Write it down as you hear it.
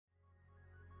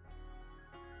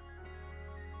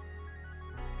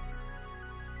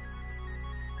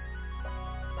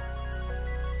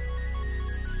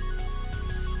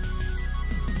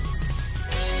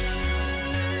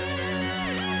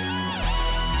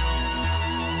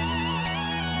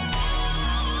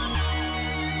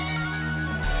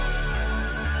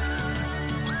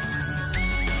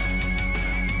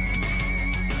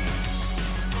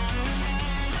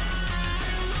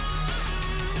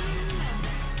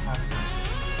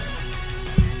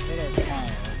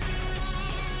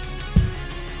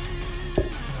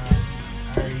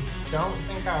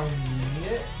think I'll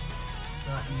need it.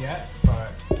 Not yet,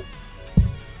 but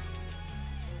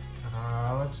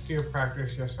let's do a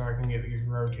practice just so I can get these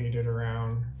rotated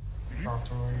around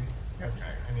properly.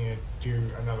 Okay, I need to do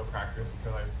another practice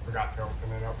because I forgot to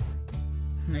open it up.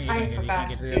 No, you can't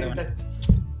get to the other one.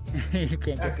 You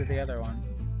can't get to the other one.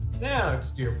 Now let's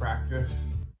do a practice.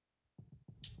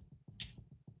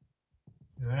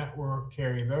 And that will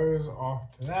carry those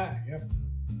off to that. Yep.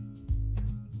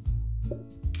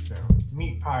 So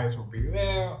meat pies will be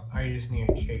there. I just need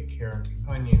to take care of the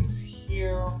onions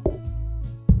here.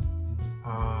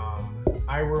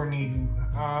 I will need.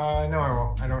 No, I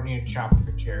won't. I don't need to chop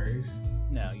the cherries.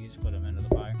 No, you just put them into the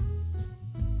pie.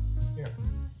 Yeah.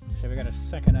 So we got a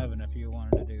second oven if you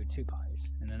wanted to do 2 pies,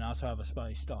 and then also have a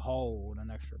space to hold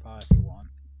an extra pie if you want.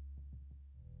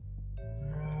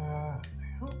 I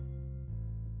don't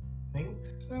think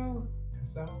so.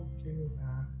 Because I'll do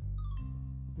that.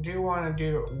 Do want to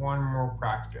do one more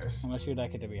practice. Unless you'd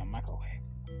like it to be a microwave.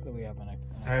 But we have an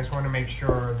extra. I just want to make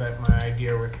sure that my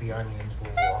idea with the onions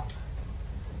will work.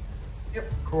 Yep,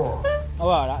 cool. Oh,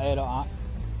 wow,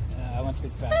 once it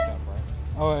gets backed up, right?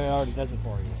 Oh, it already does it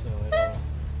for you, so it'll...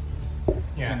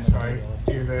 Yeah, so I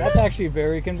do this. That's actually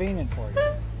very convenient for you.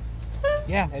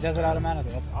 Yeah, it does it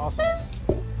automatically. That's awesome.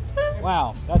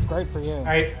 Wow, that's great for you.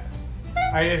 I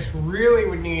just really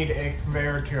would need a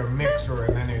conveyor to a mixer,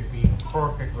 and then it'd be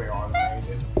perfectly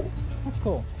automated. That's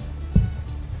cool.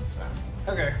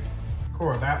 So, okay,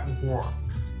 cool. That worked.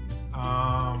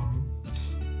 I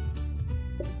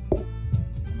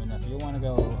mean, if you want to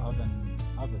go oven,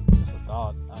 just a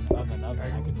thought. Oven.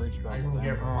 I could reach both. I can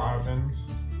get more ovens.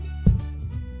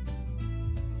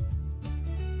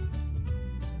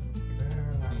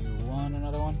 Do you want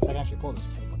another one? So I can actually pull this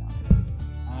table down.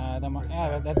 They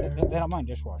don't mind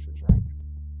dishwashers, right?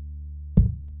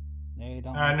 They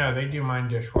don't. No, they do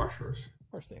mind dishwashers.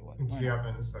 Of course they would. It's the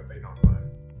ovens that they don't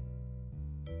mind.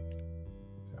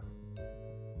 So.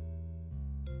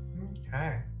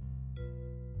 Okay.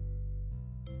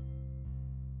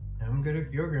 I'm good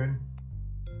if you're good.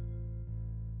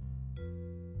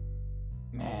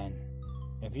 Man,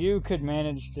 if you could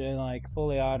manage to like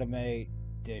fully automate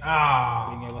dishes,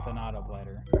 doing it with an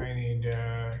autoplater. I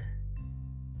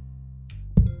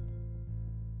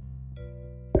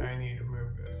need to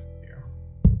move this here.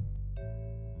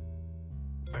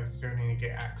 So I still need to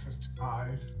get access to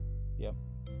pies. Yep.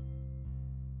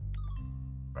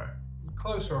 But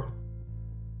closer.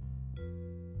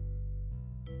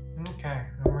 Okay,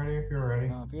 I'm ready if you're ready.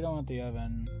 If you don't want the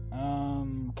oven,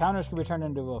 counters can be turned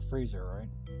into a freezer, right?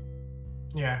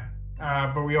 Yeah,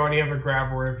 but we already have a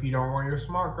grabber if you don't want your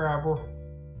smart grabber.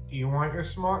 Do you want your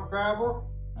smart grabber?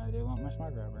 I do want my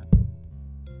smart grabber.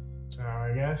 So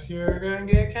I guess you're gonna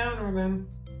get a counter then.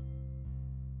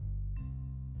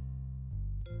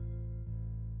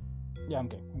 Yeah, I'm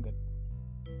good. I'm good.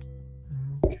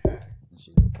 Okay.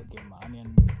 Should give my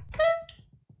onion.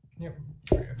 Yep.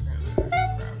 2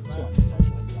 onions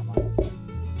actually, if you don't mind.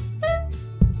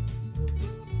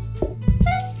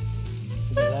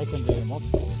 Because I can do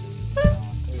multiple of these too.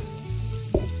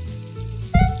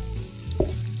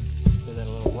 Did that a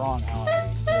little wrong how I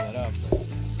threw that up, but...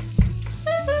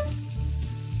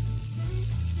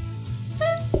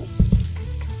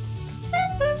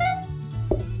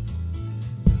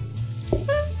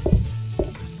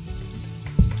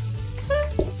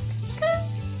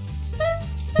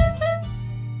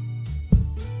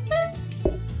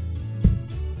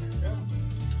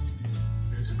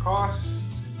 Cost.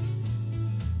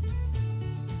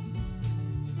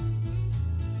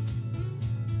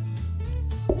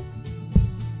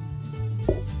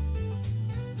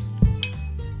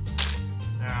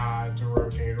 It's a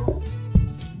rotator.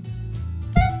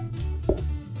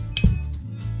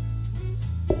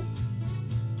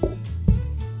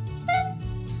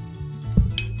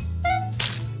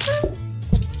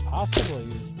 Possibly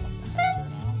use a compactor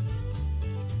now.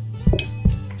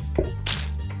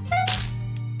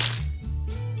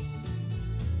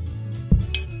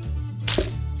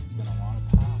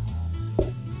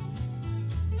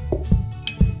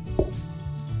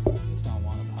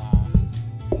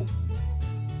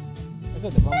 The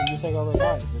moment you take over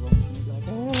pies, you're going to be like, oh,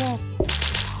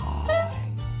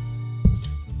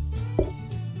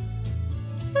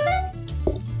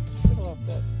 should have left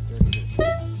that dirty dish on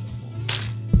that table.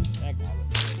 That guy would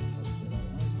sit over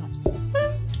there. It's not too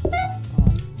bad. Come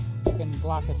on. You can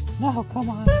block it. No, come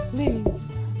on, please.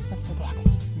 Let me block it.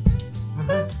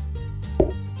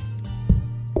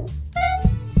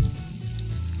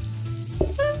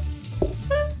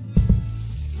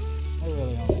 I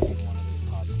really only need one of these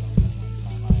pots going at one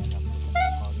time. I end up making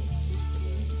this harder than I used to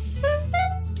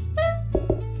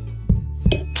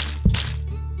do.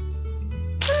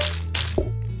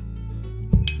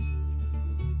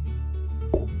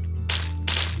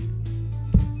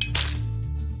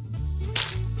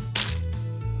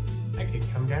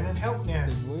 can come down and help now.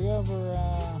 Did we ever,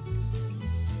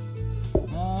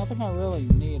 no, I don't think I really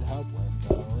need help with,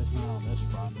 though. At least not on this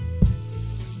front.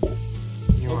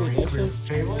 You want Maybe me to clear dishes? the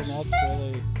tables? That's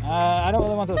really... I don't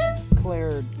really want those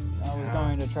cleared. I was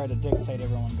going to try to dictate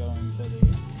everyone going to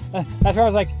the... That's where I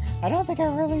was like, I don't think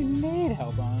I really need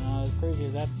help on it. As crazy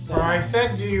as that sounds. Well, I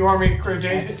said, do you want me to clear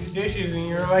dishes? And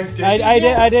you're like, dishes?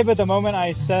 I did, but the moment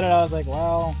I said it, I was like,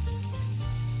 well...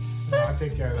 No, I'll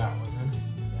take care of that one then.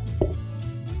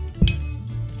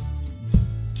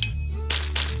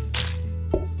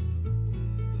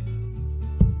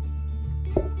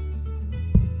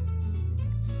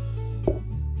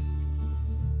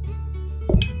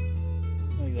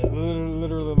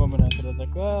 Literally the moment I said it, I was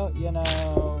like, well, you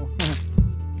know...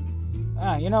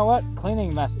 you know what?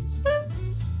 Cleaning messes.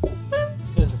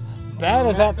 As bad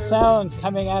as that sounds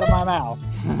coming out of my mouth.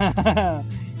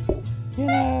 You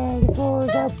know, the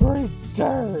floors are pretty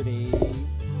dirty.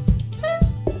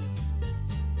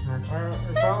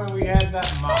 If only we had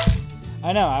that mop.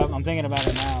 I know, I'm thinking about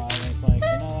it now. I was like,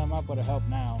 you know, that mop would have helped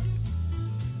now.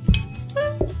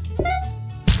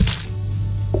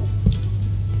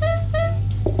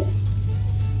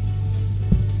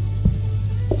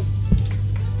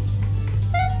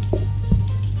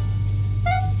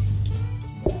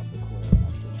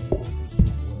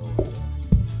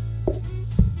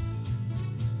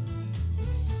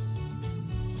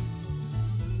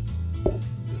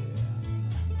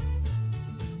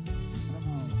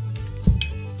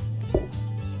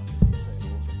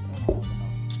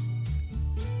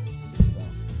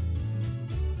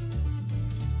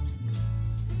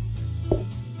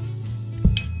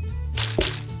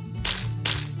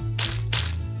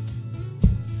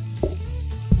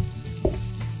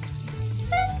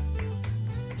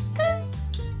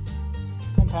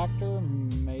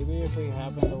 Maybe if we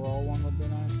happen to roll one would be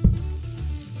nice.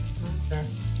 Okay.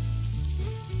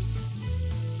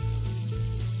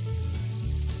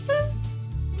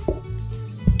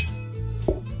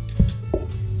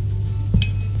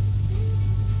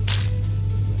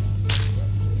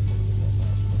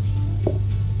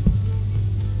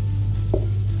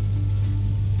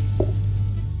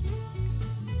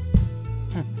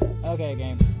 Okay,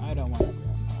 game. I don't want to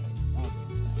grab bodies. That would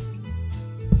be insane.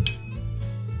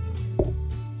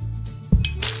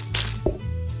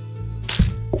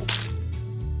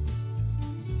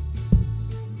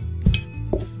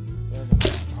 They're gonna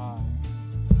want pie.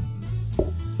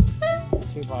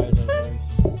 2 pies at least.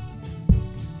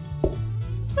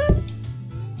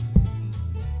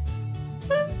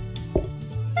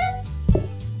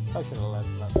 I should have let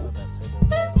that table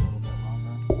wait a little bit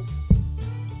longer.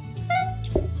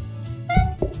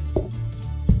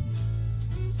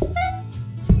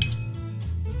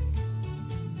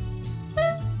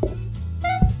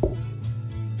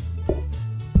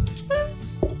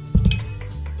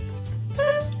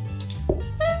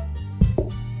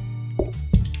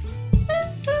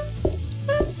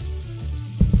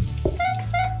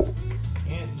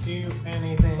 Can't do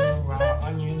anything while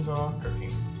onions are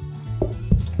cooking.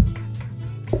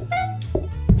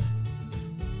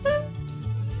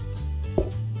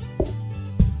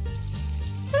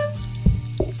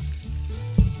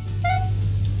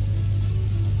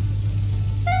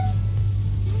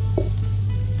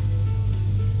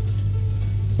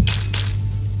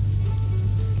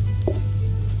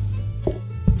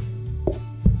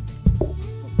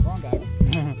 Wrong guy.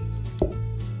 But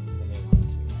they wanted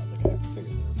to. I was like, I figured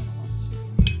they were gonna want to.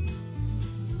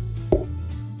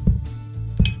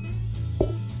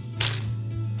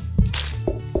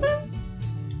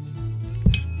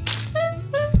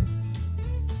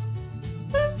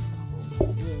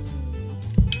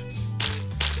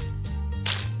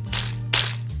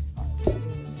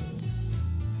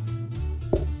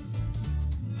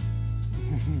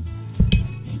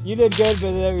 You did good,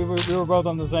 but we were both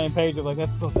on the same page of like,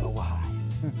 let's both go why.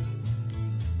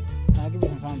 I'll give you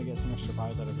some time to get some extra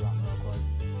pies out of your own real quick.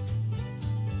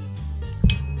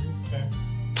 Okay.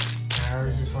 I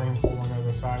was just waiting for one of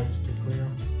the sides to clear.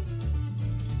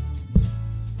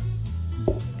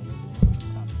 Yeah, but I'll give you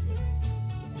some time to get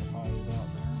more pies out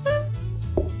there.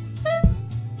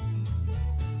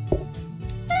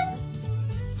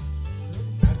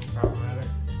 That's problematic.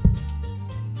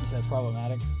 You said it's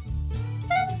problematic.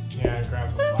 Yeah, I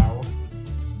grabbed the flour.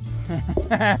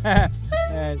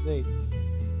 Yeah, I see.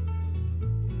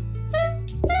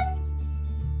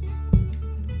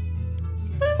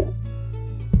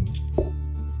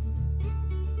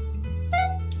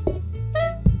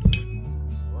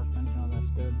 Workbench, now that's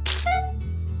good.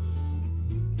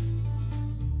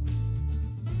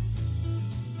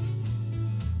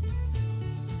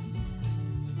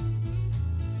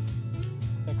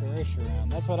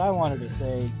 around. That's what I wanted to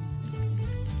say.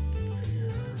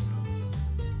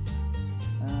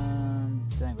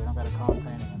 Dang, we don't got a column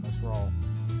painting in this roll.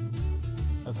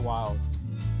 That's wild.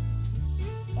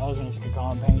 I was gonna stick a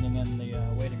column painting in the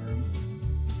waiting room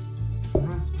to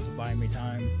buy me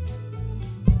time.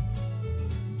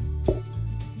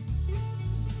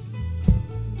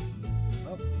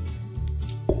 Oh.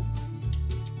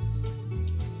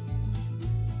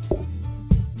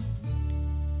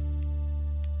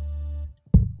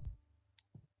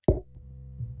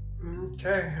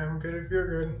 Okay, I'm good if you're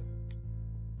good.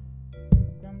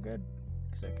 I'm good.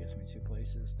 Because that gives me 2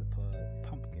 places to put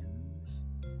pumpkins.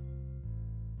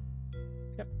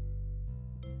 Yep.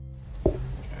 Okay.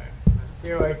 I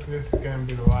feel like this is going to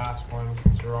be the last one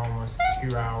since we're almost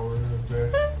 2 hours of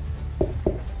this.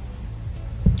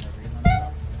 Never get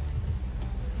non-stop.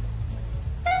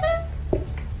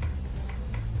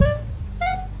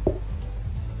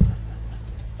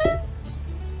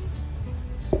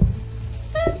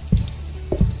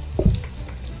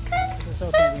 This is so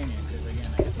convenient because,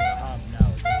 again, I guess with the hob now,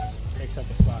 it just takes up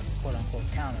a spot, quote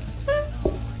unquote, counter.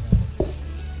 Oh my god.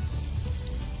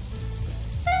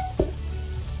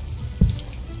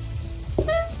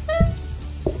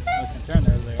 I was concerned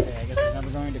there, like, hey, I guess he's never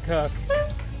going to cook.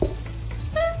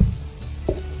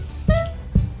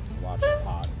 Watch the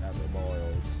pot never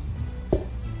boils.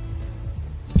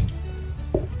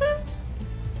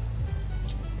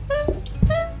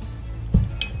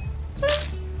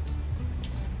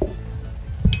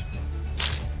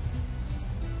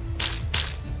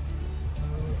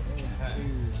 Two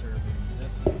servings,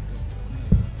 that's not good for me.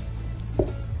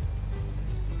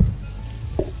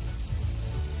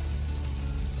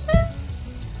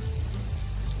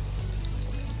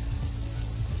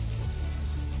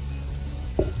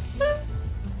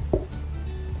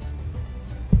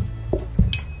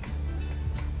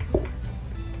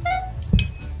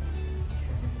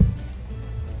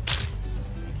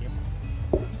 Thank you.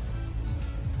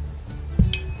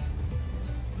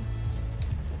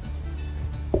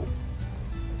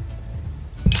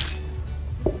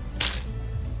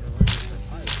 They're looking for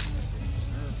pipes that being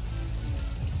served.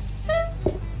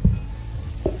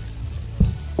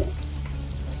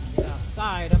 Get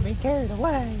outside, I'm being carried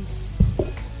away.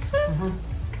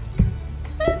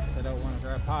 Because I don't want to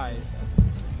grab pies. That's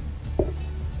insane.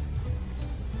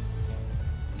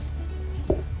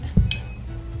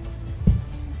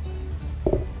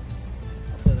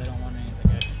 Hopefully they don't want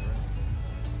anything extra.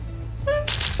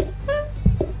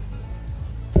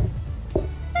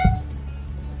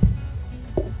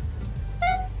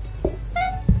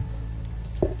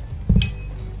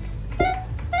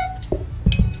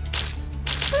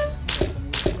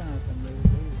 We're gonna have to move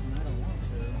these, and I don't want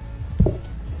to.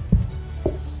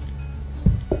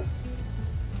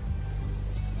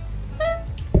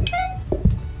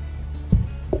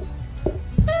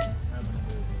 I'm gonna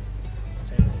move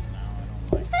tables now. I don't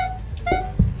like having to do that.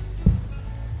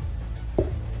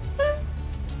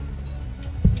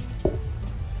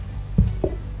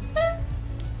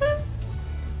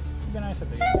 It'd be nice at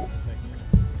the end because I can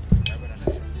grab it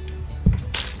initially.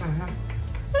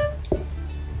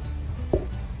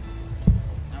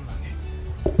 I'm okay.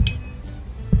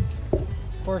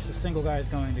 Of course, a single guy is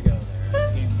going to go there. The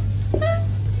game would just be nice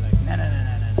enough to be like, no, no, no,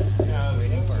 no, no, no. Yeah, Just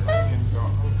waiting those first. onions are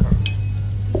uncooked.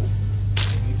 I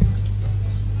need to cook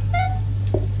those.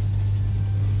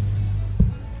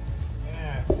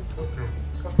 Yeah, it's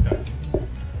cooked onions.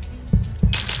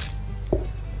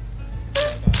 So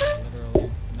I got literally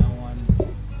no one.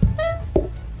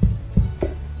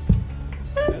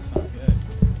 That's not good.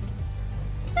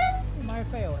 We might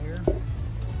fail here.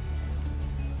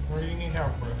 What do you need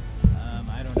help with?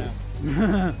 I don't know.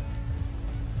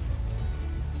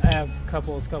 I have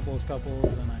couples, and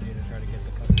I need to try to get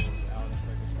the couples out as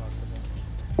quick as possible.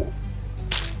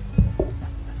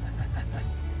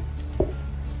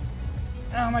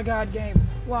 Oh my god, game!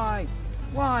 Why?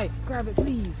 Why? Grab it,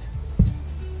 please!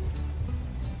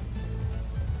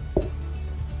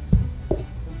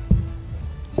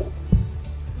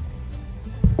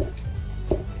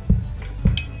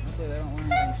 Hopefully they don't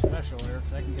want anything special here,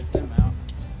 because I can get them out.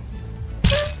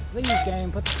 Please,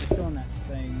 game, put the still in that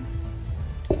thing.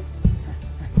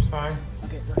 It's fine.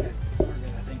 Okay, we're good. We're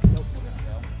good, I think. Nope, we're gonna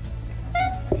fail.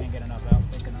 I can't get enough out,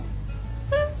 quick enough.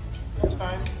 It's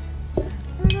fine.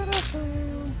 We're gonna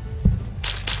fail.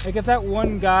 Like, if that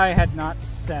one guy had not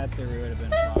sat there, it would have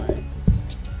been fine.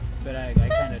 But I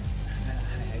kind of...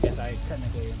 I guess I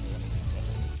technically am the one who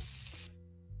does.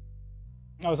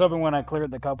 I was hoping when I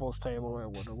cleared the couples table, it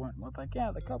would have went with, like,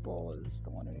 yeah, the couple is the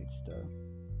one who needs to...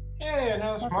 Yeah,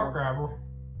 no, smart grabber.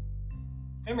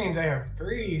 That means I have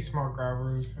 3 smart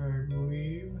grabbers, I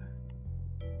believe.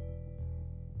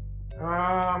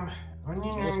 Onion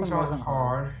This rings one aren't wasn't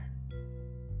hard. hard.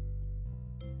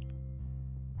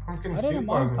 Pumpkin I didn't soup mind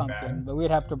wasn't pumpkin, bad. but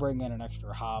we'd have to bring in an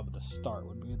extra hob to start.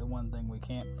 Would be the one thing we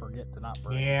can't forget to not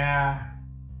bring. Yeah.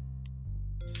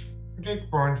 Jake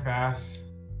born fast.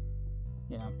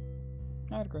 Yeah,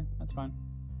 I'd agree. That's fine.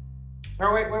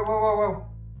 Oh wait, whoa.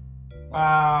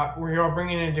 We're all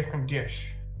bringing in a different dish.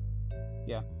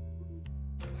 Yeah.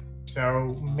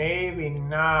 So maybe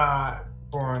not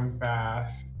born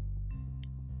fast.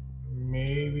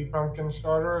 Maybe pumpkin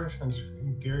starter, since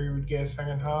in theory we'd get a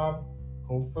second hob.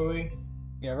 Hopefully.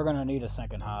 Yeah, we're gonna need a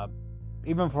second hob.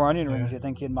 Even for onion rings, Yeah. you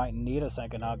think you might need a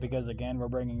second hob because again, we're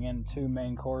bringing in 2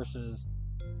 main courses.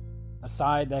 A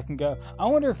side that can go. I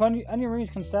wonder if onion rings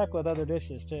can stack with other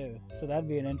dishes too. So that'd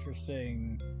be an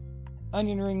interesting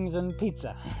onion rings and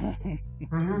pizza.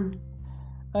 Mm-hmm.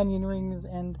 Onion rings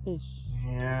and fish.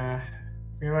 Yeah.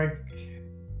 I feel like,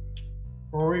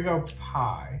 or we go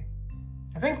pie.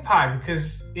 I think pie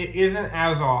because it isn't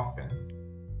as often.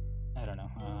 I don't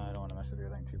know. I don't want to mess with your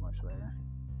thing too much there.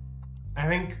 I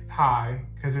think pie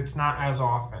because it's not as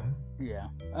often. Yeah.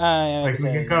 Like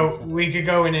we could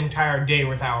go an entire day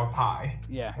without a pie.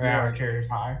 Yeah. Without You're a cherry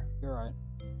pie. You're right.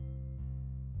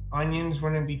 Onions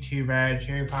wouldn't be too bad.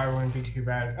 Cherry pie wouldn't be too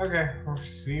bad. Okay, we'll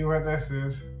see what this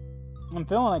is. I'm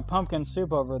feeling like pumpkin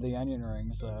soup over the onion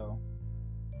rings though.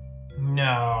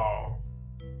 No.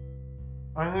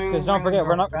 Because don't forget,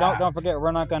 we're not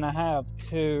gonna have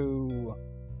 2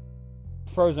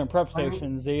 frozen prep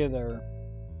stations either.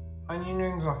 Onion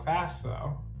rings are fast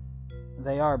though.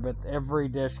 They are, but every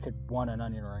dish could want an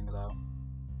onion ring though.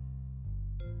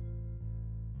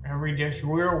 Every dish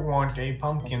will want a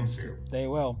pumpkin soup. They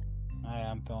will. I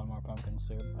am feeling more pumpkin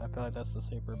soup. I feel like that's the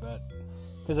safer bet.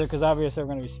 Because obviously we're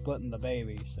going to be splitting the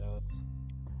baby, so it's...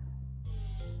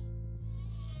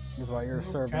 That's why you're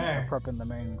serving or prepping the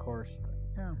main course. But,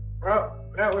 yeah. Well,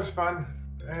 that was fun.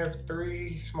 I have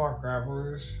 3 smart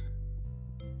grabbers.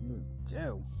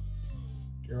 Joe.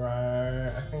 Do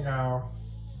I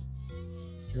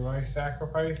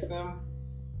sacrifice them?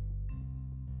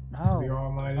 No. The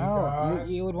almighty God?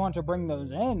 You would want to bring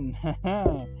those in.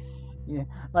 Yeah,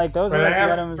 like those but are I like have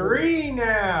the items. 3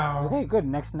 now. Okay, good.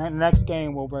 Next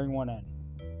game we'll bring 1 in.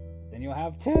 Then you'll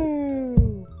have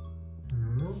 2.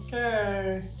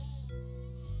 Okay.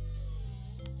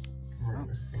 Bring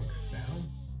the sinks down.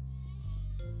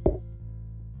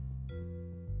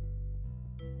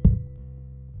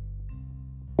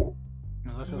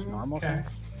 No, this is normal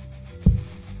sinks.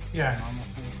 Yeah. Normal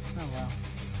sinks. Oh wow.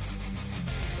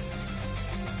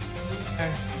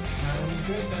 Okay. Sounds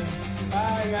good then.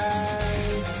 Bye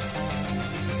guys.